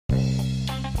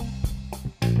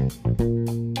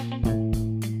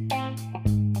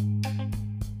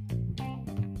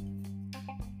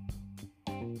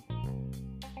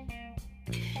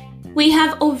We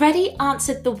have already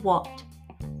answered the what.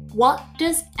 What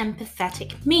does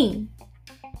empathetic mean?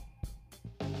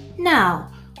 Now,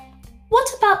 what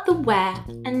about the where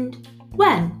and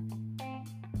when?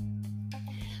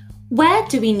 Where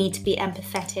do we need to be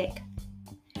empathetic?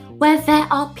 Where there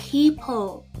are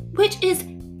people, which is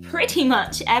pretty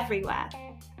much everywhere,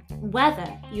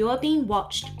 whether you are being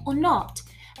watched or not,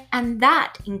 and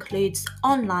that includes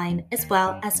online as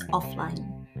well as offline.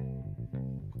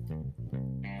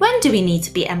 When do we need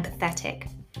to be empathetic?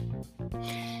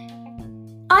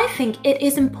 I think it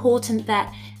is important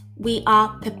that we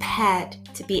are prepared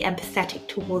to be empathetic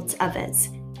towards others.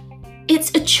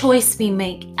 It's a choice we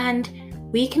make, and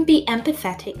we can be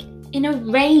empathetic in a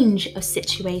range of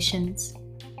situations.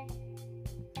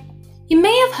 You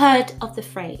may have heard of the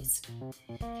phrase,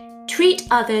 treat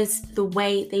others the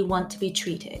way they want to be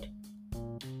treated.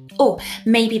 Or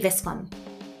maybe this one,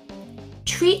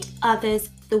 treat others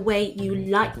the way you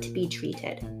like to be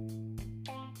treated.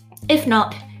 If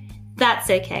not, that's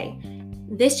okay.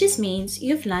 This just means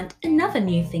you've learned another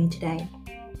new thing today.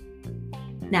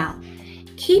 Now,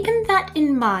 keeping that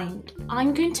in mind,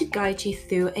 I'm going to guide you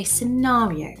through a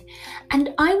scenario,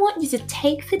 and I want you to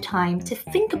take the time to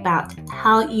think about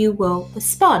how you will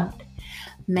respond.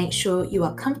 Make sure you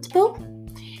are comfortable.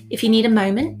 If you need a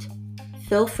moment,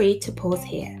 feel free to pause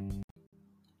here.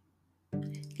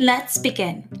 Let's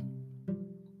begin.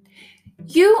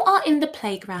 You are in the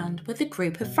playground with a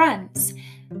group of friends.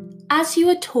 As you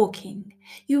are talking,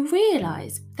 you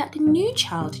realise that the new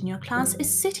child in your class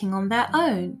is sitting on their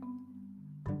own.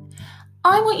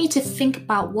 I want you to think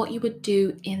about what you would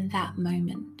do in that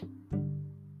moment.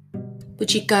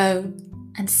 Would you go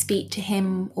and speak to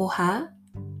him or her?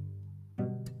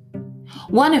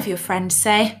 One of your friends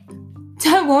say,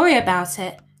 "Don't worry about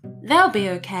it, they'll be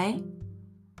okay."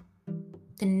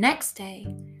 The next day,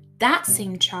 that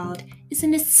same child is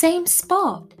in the same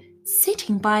spot,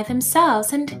 sitting by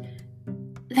themselves, and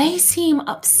they seem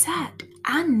upset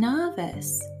and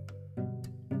nervous.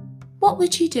 What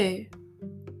would you do?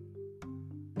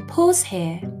 Pause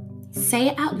here, say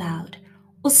it out loud,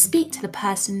 or speak to the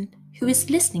person who is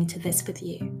listening to this with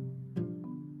you.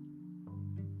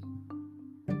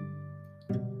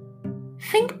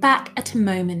 Think back at a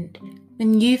moment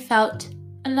when you felt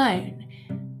alone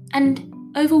and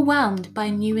overwhelmed by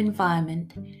a new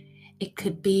environment. It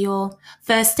could be your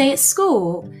first day at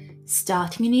school,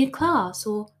 starting a new class,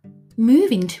 or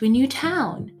moving to a new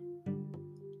town.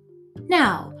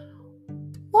 Now,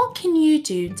 what can you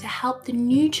do to help the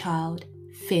new child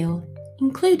feel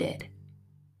included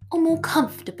or more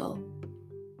comfortable?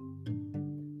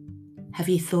 Have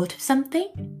you thought of something?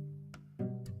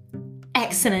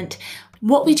 Excellent.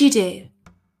 What would you do?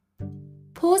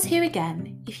 Pause here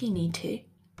again if you need to.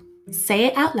 Say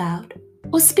it out loud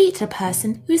or speak to the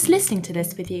person who is listening to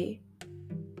this with you.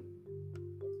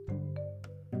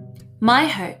 My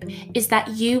hope is that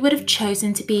you would have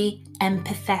chosen to be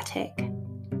empathetic.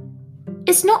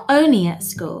 It's not only at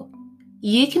school.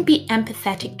 You can be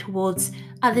empathetic towards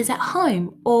others at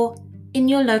home or in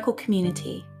your local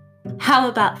community. How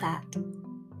about that?